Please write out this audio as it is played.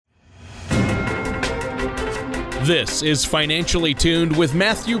This is Financially Tuned with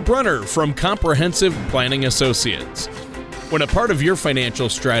Matthew Brunner from Comprehensive Planning Associates. When a part of your financial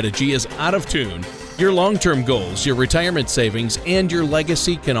strategy is out of tune, your long-term goals, your retirement savings, and your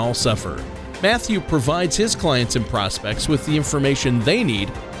legacy can all suffer. Matthew provides his clients and prospects with the information they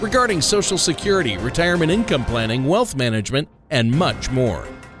need regarding Social Security, retirement income planning, wealth management, and much more.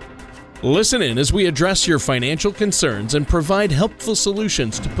 Listen in as we address your financial concerns and provide helpful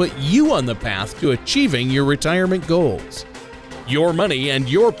solutions to put you on the path to achieving your retirement goals. Your money and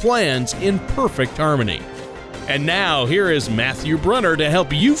your plans in perfect harmony. And now, here is Matthew Brunner to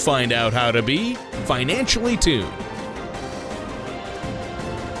help you find out how to be financially tuned.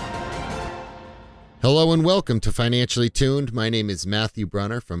 Hello and welcome to Financially Tuned. My name is Matthew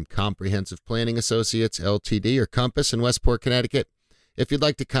Brunner from Comprehensive Planning Associates, LTD, or Compass in Westport, Connecticut. If you'd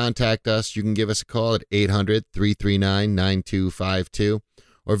like to contact us, you can give us a call at 800-339-9252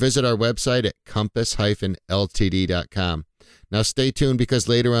 or visit our website at compass-ltd.com. Now stay tuned because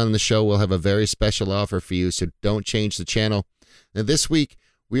later on in the show we'll have a very special offer for you, so don't change the channel. Now this week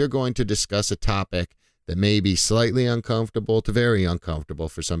we are going to discuss a topic that may be slightly uncomfortable to very uncomfortable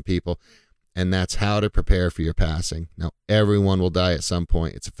for some people, and that's how to prepare for your passing. Now, everyone will die at some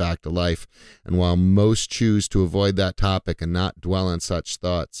point. It's a fact of life. And while most choose to avoid that topic and not dwell on such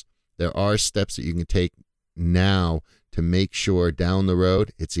thoughts, there are steps that you can take now to make sure down the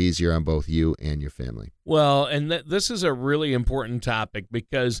road it's easier on both you and your family. Well, and this is a really important topic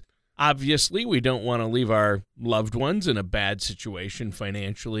because obviously we don't want to leave our loved ones in a bad situation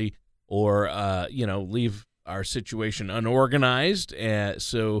financially or, leave our situation unorganized.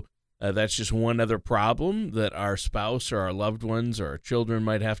 That's just one other problem that our spouse or our loved ones or our children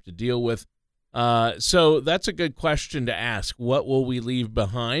might have to deal with. So that's a good question to ask. What will we leave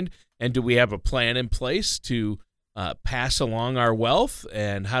behind? And do we have a plan in place to pass along our wealth?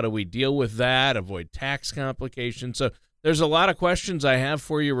 And how do we deal with that, avoid tax complications? So there's a lot of questions I have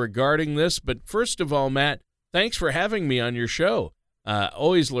for you regarding this. But first of all, Matt, thanks for having me on your show.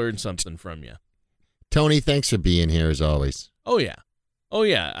 Always learn something from you. Tony, thanks for being here as always. Oh, yeah.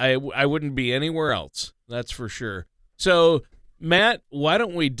 I wouldn't be anywhere else. That's for sure. So, Matt, why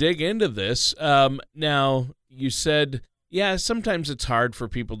don't we dig into this? Now, you said, sometimes it's hard for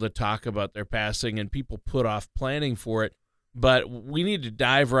people to talk about their passing and people put off planning for it, but we need to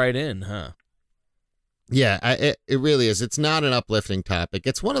dive right in, huh? Yeah, it really is. It's not an uplifting topic.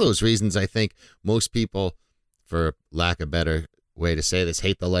 It's one of those reasons I think most people, for lack of a better way to say this,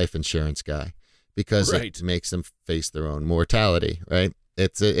 hate the life insurance guy because It makes them face their own mortality, right?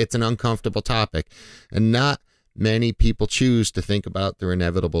 It's an uncomfortable topic, and not many people choose to think about their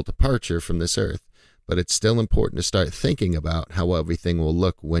inevitable departure from this earth, but it's still important to start thinking about how everything will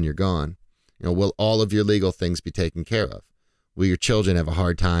look when you're gone. Will all of your legal things be taken care of? Will your children have a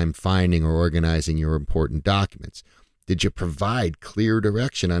hard time finding or organizing your important documents? Did you provide clear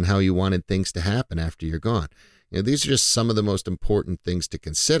direction on how you wanted things to happen after you're gone? These are just some of the most important things to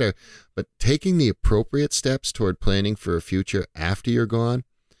consider, but taking the appropriate steps toward planning for a future after you're gone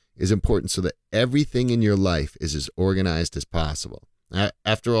is important so that everything in your life is as organized as possible.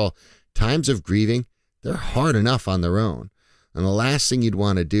 After all, times of grieving, they're hard enough on their own, and the last thing you'd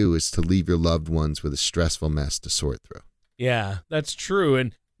want to do is to leave your loved ones with a stressful mess to sort through. Yeah, that's true,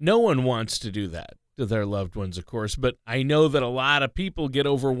 and no one wants to do that to their loved ones, of course, but I know that a lot of people get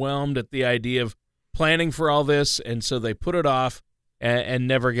overwhelmed at the idea of planning for all this, and so they put it off and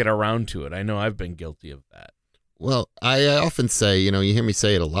never get around to it. I know I've been guilty of that. Well, I often say, you hear me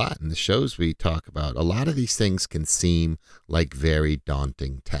say it a lot in the shows we talk about, a lot of these things can seem like very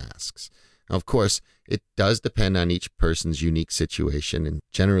daunting tasks. Now, of course, it does depend on each person's unique situation, and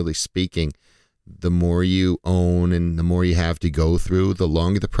generally speaking, the more you own and the more you have to go through, the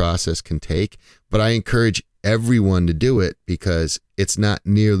longer the process can take. But I encourage everyone to do it because it's not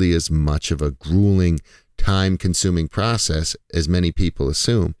nearly as much of a grueling, time-consuming process as many people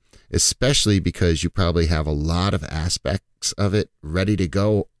assume, especially because you probably have a lot of aspects of it ready to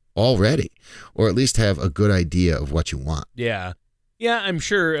go already, or at least have a good idea of what you want. Yeah, I'm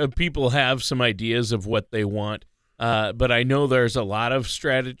sure people have some ideas of what they want, but I know there's a lot of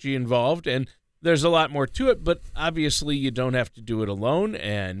strategy involved, and there's a lot more to it, but obviously you don't have to do it alone.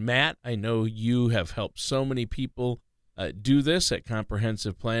 And Matt, I know you have helped so many people do this at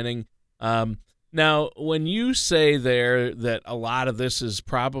Comprehensive Planning. Now, when you say there that a lot of this is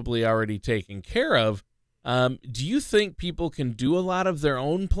probably already taken care of, do you think people can do a lot of their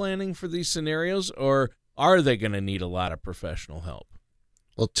own planning for these scenarios, or are they going to need a lot of professional help?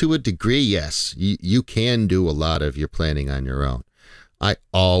 Well, to a degree, yes. You can do a lot of your planning on your own. I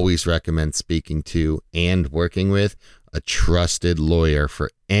always recommend speaking to and working with a trusted lawyer for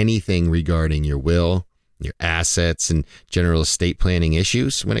anything regarding your will, your assets and general estate planning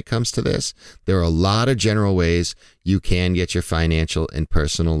issues when it comes to this. There are a lot of general ways you can get your financial and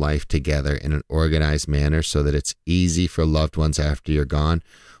personal life together in an organized manner so that it's easy for loved ones after you're gone.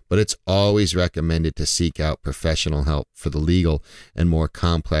 But it's always recommended to seek out professional help for the legal and more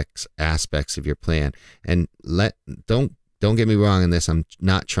complex aspects of your plan. And don't get me wrong in this. I'm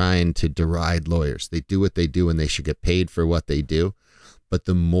not trying to deride lawyers. They do what they do and they should get paid for what they do. But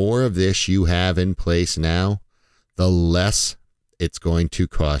the more of this you have in place now, the less it's going to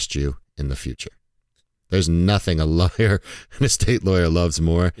cost you in the future. There's nothing a lawyer, an estate lawyer, loves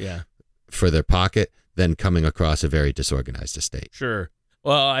more for their pocket than coming across a very disorganized estate. Sure.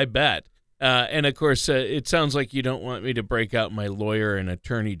 Well, I bet. And, of course, it sounds like you don't want me to break out my lawyer and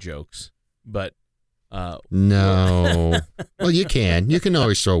attorney jokes, but... No. Well, you can. You can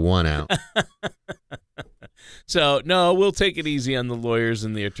always throw one out. So, no, we'll take it easy on the lawyers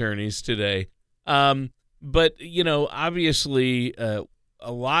and the attorneys today. But, obviously,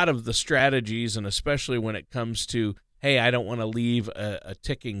 a lot of the strategies, and especially when it comes to, hey, I don't want to leave a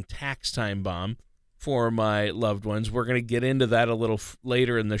ticking tax time bomb for my loved ones. We're going to get into that a little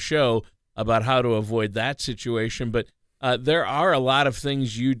later in the show about how to avoid that situation. But there are a lot of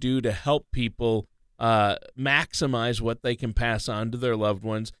things you do to help people maximize what they can pass on to their loved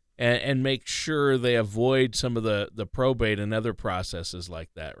ones and make sure they avoid some of the probate and other processes like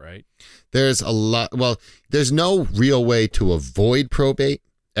that, right? There's a lot. Well, there's no real way to avoid probate.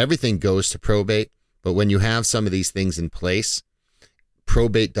 Everything goes to probate. But when you have some of these things in place,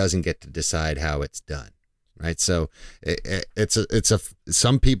 probate doesn't get to decide how it's done, right? So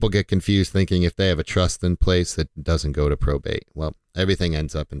some people get confused thinking if they have a trust in place that doesn't go to probate. Well, everything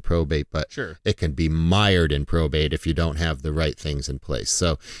ends up in probate, but sure, it can be mired in probate if you don't have the right things in place.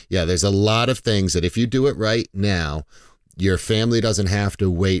 So yeah, there's a lot of things that if you do it right now, your family doesn't have to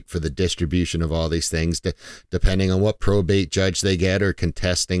wait for the distribution of all these things, depending on what probate judge they get or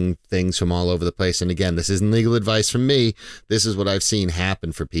contesting things from all over the place. And again, this isn't legal advice from me. This is what I've seen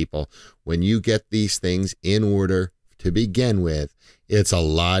happen for people. When you get these things in order to begin with, it's a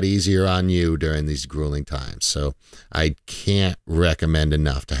lot easier on you during these grueling times. So I can't recommend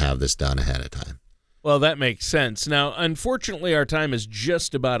enough to have this done ahead of time. Well, that makes sense. Now, unfortunately, our time is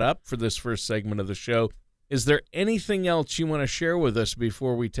just about up for this first segment of the show. Is there anything else you want to share with us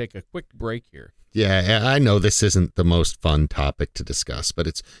before we take a quick break here? Yeah, I know this isn't the most fun topic to discuss, but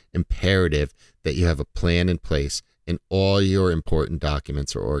it's imperative that you have a plan in place and all your important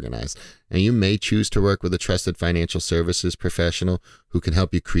documents are organized. And you may choose to work with a trusted financial services professional who can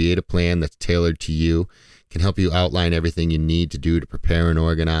help you create a plan that's tailored to you, can help you outline everything you need to do to prepare and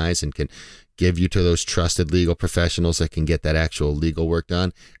organize, and can give you to those trusted legal professionals that can get that actual legal work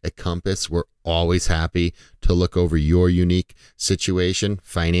done. At Compass, we're always happy to look over your unique situation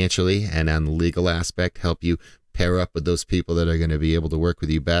financially and on the legal aspect, help you pair up with those people that are going to be able to work with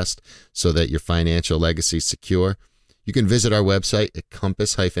you best so that your financial legacy is secure. You can visit our website at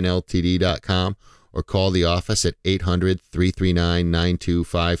compass-ltd.com or call the office at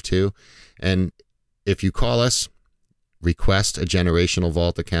 800-339-9252. And if you call us, request a generational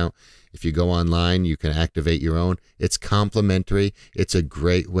vault account. If you go online, you can activate your own. It's complimentary. It's a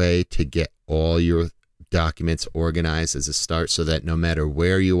great way to get all your documents organized as a start so that no matter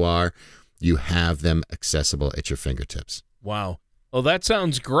where you are, you have them accessible at your fingertips. Wow. Well, that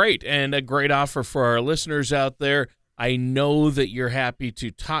sounds great, and a great offer for our listeners out there. I know that you're happy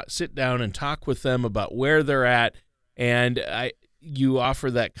to sit down and talk with them about where they're at, and you offer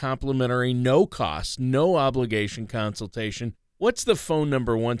that complimentary, no cost, no obligation consultation. What's the phone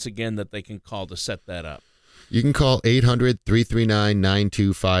number, once again, that they can call to set that up? You can call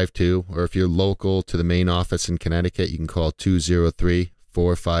 800-339-9252, or if you're local to the main office in Connecticut, you can call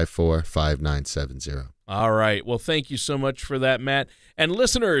 203-454-5970. All right. Well, thank you so much for that, Matt. And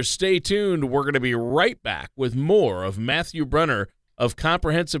listeners, stay tuned. We're going to be right back with more of Matthew Brunner of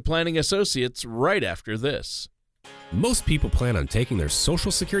Comprehensive Planning Associates right after this. Most people plan on taking their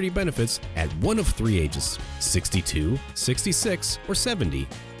Social Security benefits at one of three ages, 62, 66, or 70.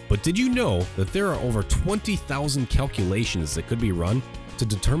 But did you know that there are over 20,000 calculations that could be run to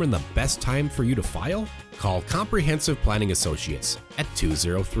determine the best time for you to file? Call Comprehensive Planning Associates at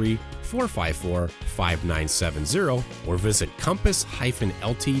 203-454-5970 or visit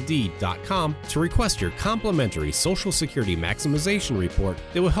compass-ltd.com to request your complimentary Social Security Maximization Report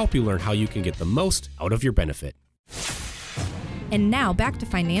that will help you learn how you can get the most out of your benefit. And now back to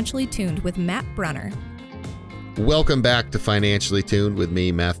Financially Tuned with Matt Brunner. Welcome back to Financially Tuned with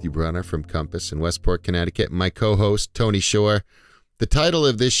me, Matthew Brunner from Compass in Westport, Connecticut, and my co-host, Tony Shore. The title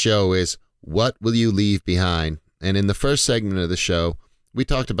of this show is, What Will You Leave Behind? And in the first segment of the show, we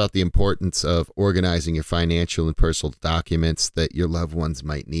talked about the importance of organizing your financial and personal documents that your loved ones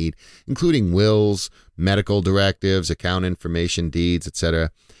might need, including wills, medical directives, account information, deeds,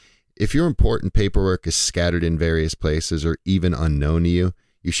 etc. If your important paperwork is scattered in various places or even unknown to you,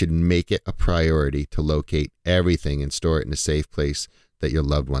 you should make it a priority to locate everything and store it in a safe place that your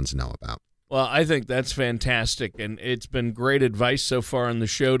loved ones know about. Well, I think that's fantastic, and it's been great advice so far on the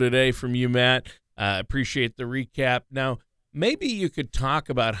show today from you, Matt. Appreciate the recap. Now, maybe you could talk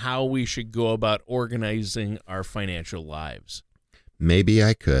about how we should go about organizing our financial lives. Maybe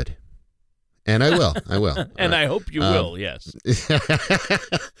I could. And I will. And I hope you will, yes.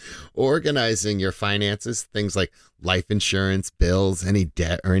 Organizing your finances, things like life insurance, bills, any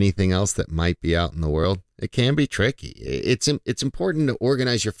debt, or anything else that might be out in the world, it can be tricky. It's important to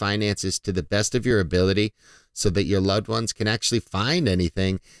organize your finances to the best of your ability so that your loved ones can actually find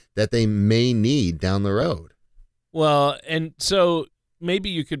anything that they may need down the road. Well, and so maybe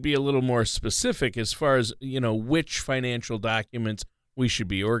you could be a little more specific as far as, which financial documents we should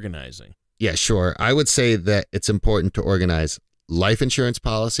be organizing. Yeah, sure. I would say that it's important to organize life insurance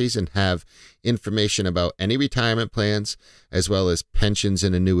policies and have information about any retirement plans as well as pensions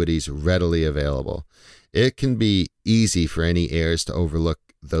and annuities readily available. It can be easy for any heirs to overlook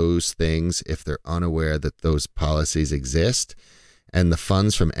those things if they're unaware that those policies exist, and the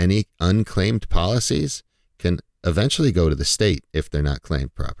funds from any unclaimed policies can eventually go to the state if they're not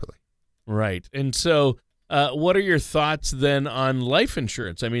claimed properly. Right. And so what are your thoughts then on life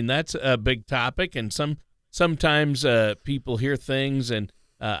insurance? I mean, that's a big topic, and sometimes people hear things, and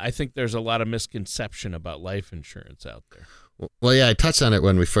I think there's a lot of misconception about life insurance out there. Well, yeah, I touched on it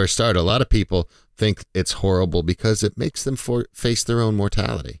when we first started. A lot of people think it's horrible because it makes them face their own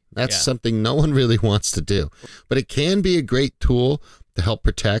mortality. That's something no one really wants to do. But it can be a great tool to help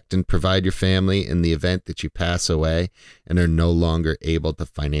protect and provide your family in the event that you pass away and are no longer able to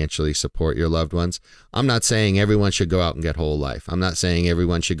financially support your loved ones. I'm not saying everyone should go out and get whole life. I'm not saying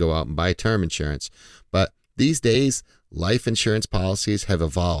everyone should go out and buy term insurance. But these days, life insurance policies have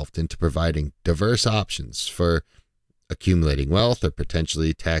evolved into providing diverse options for accumulating wealth or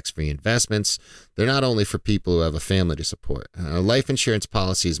potentially tax-free investments. They're not only for people who have a family to support. A life insurance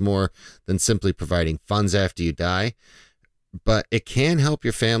policy is more than simply providing funds after you die, but it can help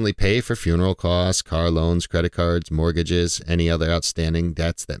your family pay for funeral costs, car loans, credit cards, mortgages, any other outstanding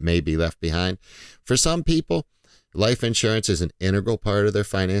debts that may be left behind. For some people, life insurance is an integral part of their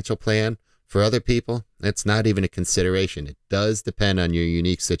financial plan. For other people, it's not even a consideration. It does depend on your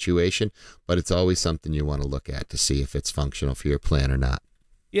unique situation, but it's always something you want to look at to see if it's functional for your plan or not.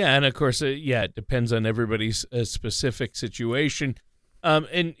 Yeah, and of course, it depends on everybody's specific situation.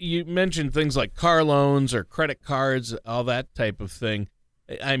 And you mentioned things like car loans or credit cards, all that type of thing.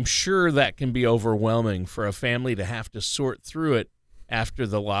 I'm sure that can be overwhelming for a family to have to sort through it after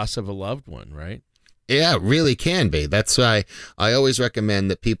the loss of a loved one, right? Yeah, it really can be. That's why I always recommend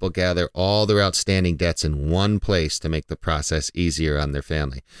that people gather all their outstanding debts in one place to make the process easier on their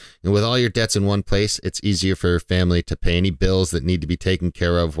family. And with all your debts in one place, it's easier for your family to pay any bills that need to be taken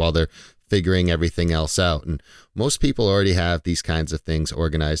care of while they're figuring everything else out. And most people already have these kinds of things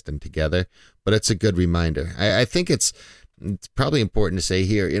organized and together, but it's a good reminder. I think it's probably important to say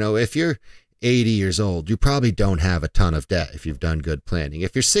here, if you're 80 years old, you probably don't have a ton of debt if you've done good planning.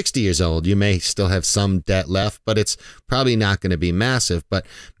 If you're 60 years old, you may still have some debt left, but it's probably not going to be massive. But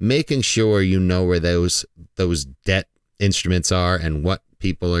making sure you know where those debt instruments are and what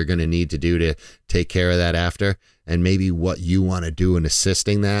people are going to need to do to take care of that after, and maybe what you want to do in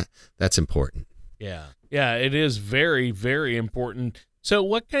assisting that's important. Yeah, it is very, very important. So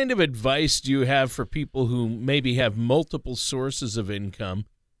what kind of advice do you have for people who maybe have multiple sources of income?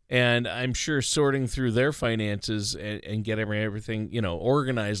 And I'm sure sorting through their finances and getting everything,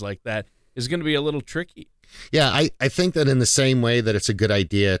 organized like that is going to be a little tricky. Yeah, I think that in the same way that it's a good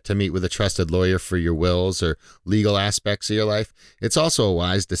idea to meet with a trusted lawyer for your wills or legal aspects of your life, it's also a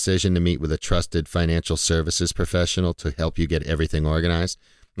wise decision to meet with a trusted financial services professional to help you get everything organized.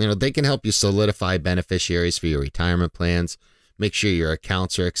 They can help you solidify beneficiaries for your retirement plans, make sure your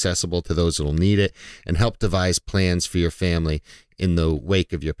accounts are accessible to those that will need it, and help devise plans for your family in the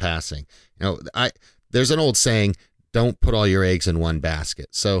wake of your passing. There's an old saying, don't put all your eggs in one basket.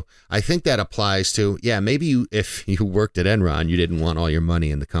 So I think that applies to, maybe if you worked at Enron, you didn't want all your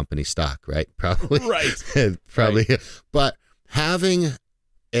money in the company stock, right? Probably. Right. Probably. Right. But having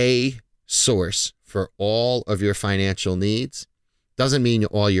a source for all of your financial needs doesn't mean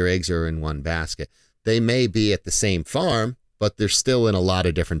all your eggs are in one basket. They may be at the same farm, but they're still in a lot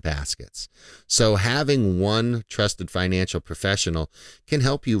of different baskets. So having one trusted financial professional can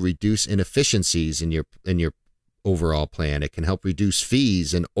help you reduce inefficiencies in your overall plan. It can help reduce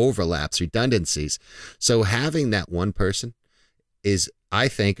fees and overlaps, redundancies. So having that one person is, I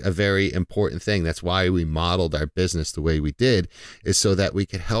think, a very important thing. That's why we modeled our business the way we did, is so that we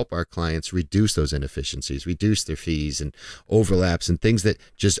could help our clients reduce those inefficiencies, reduce their fees and overlaps and things that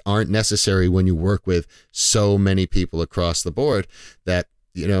just aren't necessary when you work with so many people across the board. That,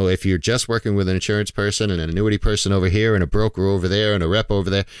 you know, if you're just working with an insurance person and an annuity person over here and a broker over there and a rep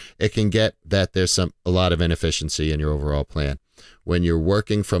over there, it can get that there's a lot of inefficiency in your overall plan. When you're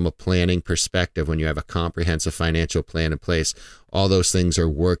working from a planning perspective, when you have a comprehensive financial plan in place, all those things are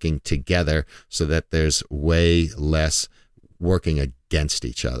working together so that there's way less working against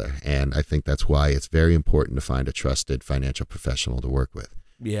each other. And I think that's why it's very important to find a trusted financial professional to work with.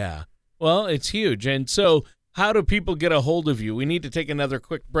 Yeah. Well, it's huge. And so how do people get a hold of you? We need to take another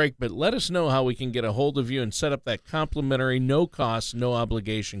quick break, but let us know how we can get a hold of you and set up that complimentary, no cost, no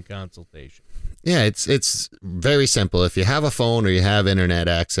obligation consultation. Yeah, it's very simple. If you have a phone or you have internet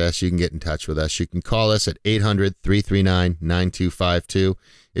access, you can get in touch with us. You can call us at 800-339-9252.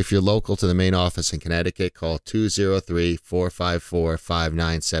 If you're local to the main office in Connecticut, call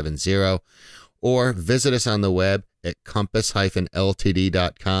 203-454-5970. Or visit us on the web at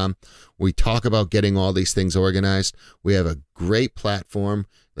compass-ltd.com. We talk about getting all these things organized. We have a great platform.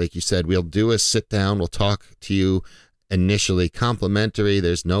 Like you said, we'll do a sit down. We'll talk to you initially complimentary.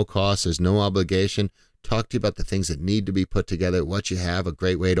 There's no cost. There's no obligation. Talk to you about the things that need to be put together, what you have, a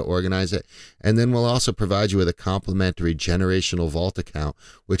great way to organize it. And then we'll also provide you with a complimentary generational vault account,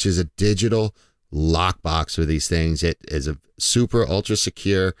 which is a digital lockbox for these things. It is a super ultra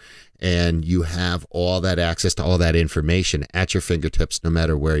secure, and you have all that access to all that information at your fingertips, no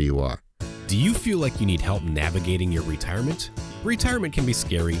matter where you are. Do you feel like you need help navigating your retirement? Retirement can be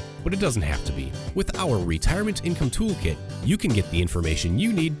scary, but it doesn't have to be. With our Retirement Income Toolkit, you can get the information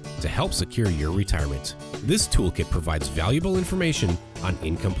you need to help secure your retirement. This toolkit provides valuable information on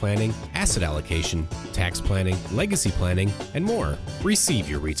income planning, asset allocation, tax planning, legacy planning, and more. Receive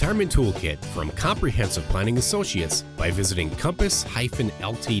your Retirement Toolkit from Comprehensive Planning Associates by visiting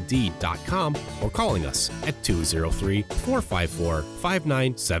compass-ltd.com or calling us at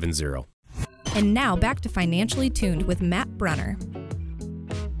 203-454-5970. And now back to Financially Tuned with Matt Brunner.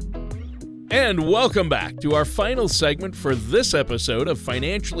 And welcome back to our final segment for this episode of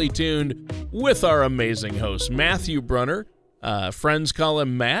Financially Tuned with our amazing host, Matthew Brunner. Friends call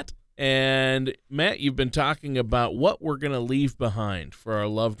him Matt. And Matt, you've been talking about what we're going to leave behind for our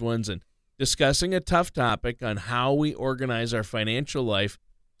loved ones and discussing a tough topic on how we organize our financial life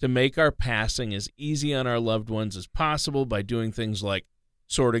to make our passing as easy on our loved ones as possible by doing things like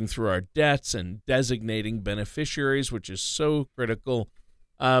sorting through our debts and designating beneficiaries, which is so critical.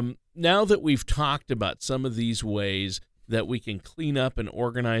 Now that we've talked about some of these ways that we can clean up and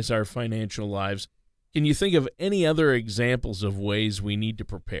organize our financial lives, can you think of any other examples of ways we need to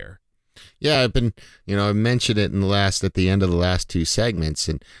prepare? Yeah, I mentioned it at the end of the last two segments,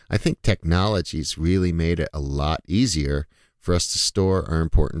 and I think technology's really made it a lot easier for us to store our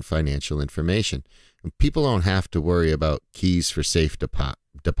important financial information. And people don't have to worry about keys for safe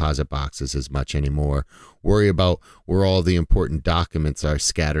deposit boxes as much anymore, worry about where all the important documents are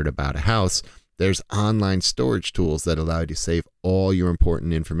scattered about a house. There's online storage tools that allow you to save all your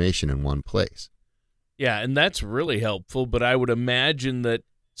important information in one place. Yeah, and that's really helpful, but I would imagine that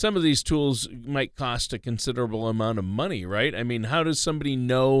some of these tools might cost a considerable amount of money, right? I mean, how does somebody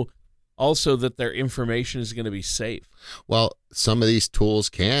know also that their information is going to be safe? Well, some of these tools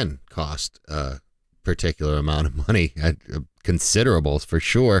can cost particular amount of money, considerable for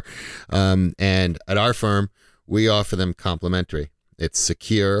sure. And at our firm, we offer them complimentary. It's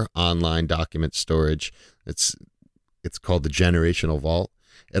secure online document storage. It's called the Generational Vault.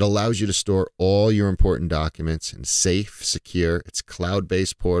 It allows you to store all your important documents in safe, secure. It's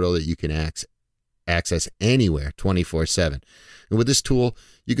cloud-based portal that you can access anywhere 24/7. And with this tool,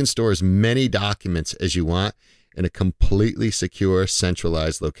 you can store as many documents as you want in a completely secure,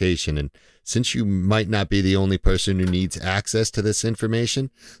 centralized location. And since you might not be the only person who needs access to this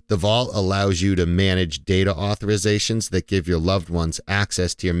information, the vault allows you to manage data authorizations that give your loved ones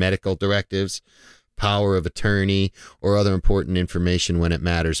access to your medical directives, power of attorney, or other important information when it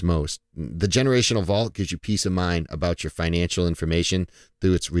matters most. The Generational Vault gives you peace of mind about your financial information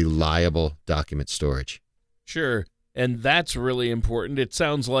through its reliable document storage. Sure, and that's really important. It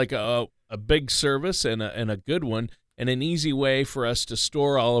sounds like a big service and a good one, and an easy way for us to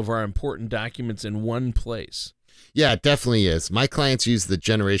store all of our important documents in one place. Yeah, it definitely is. My clients use the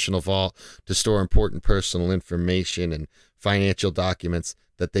Generational Vault to store important personal information and financial documents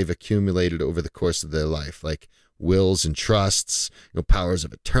that they've accumulated over the course of their life, like wills and trusts, powers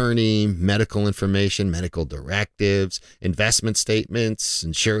of attorney, medical information, medical directives, investment statements,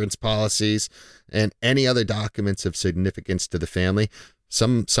 insurance policies, and any other documents of significance to the family.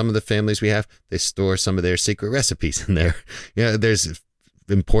 Some of the families we have, they store some of their secret recipes in there. There's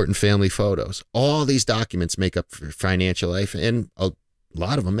important family photos. All these documents make up your financial life, and a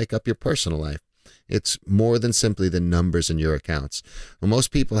lot of them make up your personal life. It's more than simply the numbers in your accounts. Well,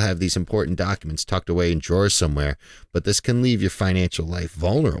 most people have these important documents tucked away in drawers somewhere, but this can leave your financial life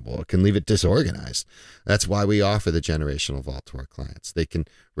vulnerable. It can leave it disorganized. That's why we offer the Generational Vault to our clients. They can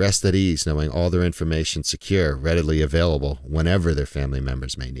rest at ease knowing all their information secure, readily available whenever their family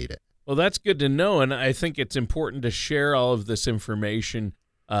members may need it. Well, that's good to know, and I think it's important to share all of this information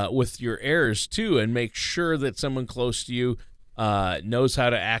with your heirs, too, and make sure that someone close to you knows how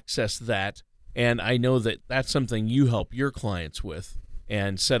to access that. And I know that that's something you help your clients with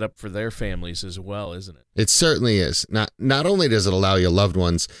and set up for their families as well, isn't it? It certainly is. Not only does it allow your loved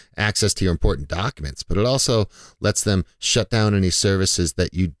ones access to your important documents, but it also lets them shut down any services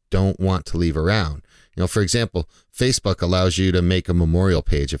that you don't want to leave around. For example, Facebook allows you to make a memorial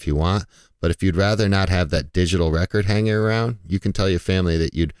page if you want, but if you'd rather not have that digital record hanging around, you can tell your family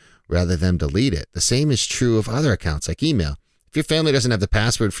that you'd rather them delete it. The same is true of other accounts like email. If your family doesn't have the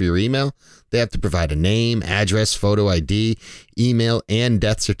password for your email, they have to provide a name, address, photo ID, email, and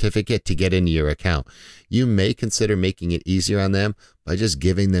death certificate to get into your account. You may consider making it easier on them by just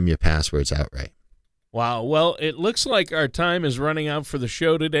giving them your passwords outright. Wow. Well, it looks like our time is running out for the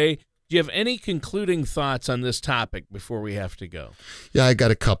show today. Do you have any concluding thoughts on this topic before we have to go? Yeah, I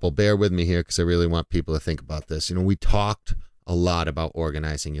got a couple. Bear with me here because I really want people to think about this. We talked a lot about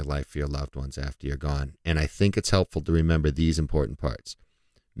organizing your life for your loved ones after you're gone. And I think it's helpful to remember these important parts.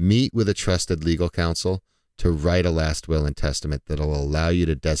 Meet with a trusted legal counsel to write a last will and testament that'll allow you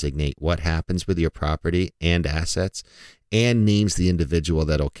to designate what happens with your property and assets and names the individual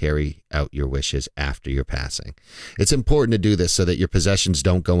that'll carry out your wishes after your passing. It's important to do this so that your possessions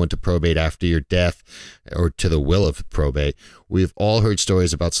don't go into probate after your death or to the will of probate. We've all heard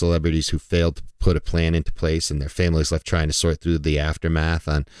stories about celebrities who failed to put a plan into place and their families left trying to sort through the aftermath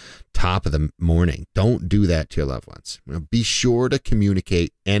on top of the mourning. Don't do that to your loved ones. Be sure to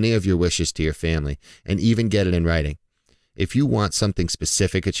communicate any of your wishes to your family and even get it in writing. If you want something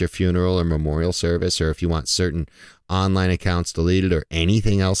specific at your funeral or memorial service, or if you want certain online accounts deleted or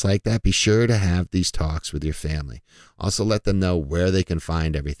anything else like that, be sure to have these talks with your family. Also let them know where they can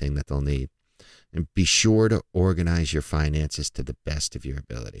find everything that they'll need. And be sure to organize your finances to the best of your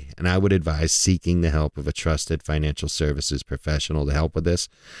ability. And I would advise seeking the help of a trusted financial services professional to help with this.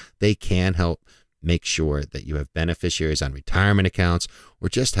 They can help make sure that you have beneficiaries on retirement accounts or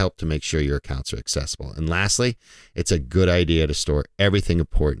just help to make sure your accounts are accessible. And lastly, it's a good idea to store everything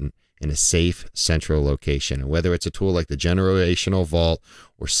important in a safe central location. And whether it's a tool like the Generational Vault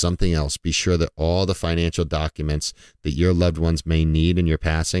or something else, be sure that all the financial documents that your loved ones may need in your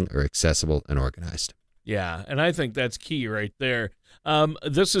passing are accessible and organized. Yeah, and I think that's key right there.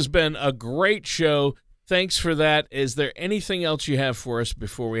 This has been a great show. Thanks for that. Is there anything else you have for us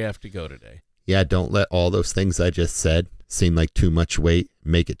before we have to go today? Yeah, don't let all those things I just said seem like too much weight,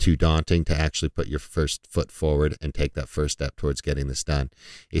 make it too daunting to actually put your first foot forward and take that first step towards getting this done.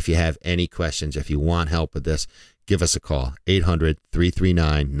 If you have any questions, if you want help with this, give us a call,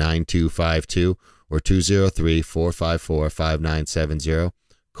 800-339-9252 or 203-454-5970.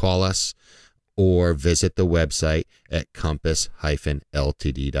 Call us or visit the website at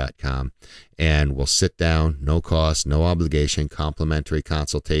compass-ltd.com. And we'll sit down, no cost, no obligation, complimentary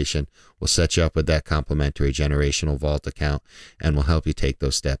consultation. We'll set you up with that complimentary Generational Vault account, and we'll help you take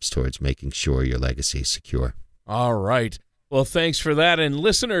those steps towards making sure your legacy is secure. All right. Well, thanks for that. And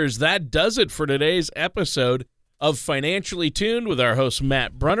listeners, that does it for today's episode of Financially Tuned with our host,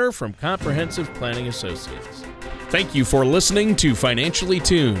 Matt Brunner from Comprehensive Planning Associates. Thank you for listening to Financially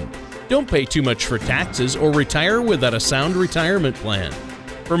Tuned. Don't pay too much for taxes or retire without a sound retirement plan.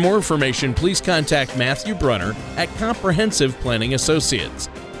 For more information, please contact Matthew Brunner at Comprehensive Planning Associates.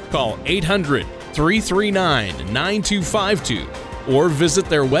 Call 800-339-9252 or visit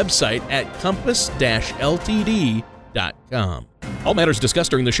their website at compass-ltd.com. All matters discussed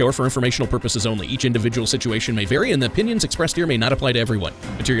during the show are for informational purposes only. Each individual situation may vary, and the opinions expressed here may not apply to everyone.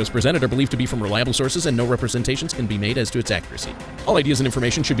 Materials presented are believed to be from reliable sources, and no representations can be made as to its accuracy. All ideas and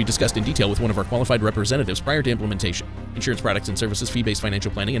information should be discussed in detail with one of our qualified representatives prior to implementation. Insurance products and services, fee-based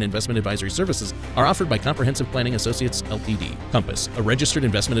financial planning, and investment advisory services are offered by Comprehensive Planning Associates, Ltd. Compass, a registered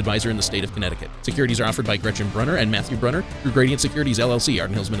investment advisor in the state of Connecticut. Securities are offered by Gretchen Brunner and Matthew Brunner through Gradient Securities, LLC,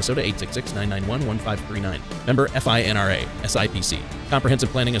 Arden Hills, Minnesota, 866-991-1539. Member FINRA, SIPC. LLC. Comprehensive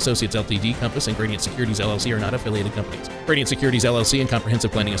Planning Associates Ltd., Compass, and Gradient Securities LLC are not affiliated companies. Gradient Securities LLC and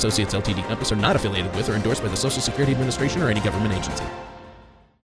Comprehensive Planning Associates Ltd., Compass are not affiliated with or endorsed by the Social Security Administration or any government agency.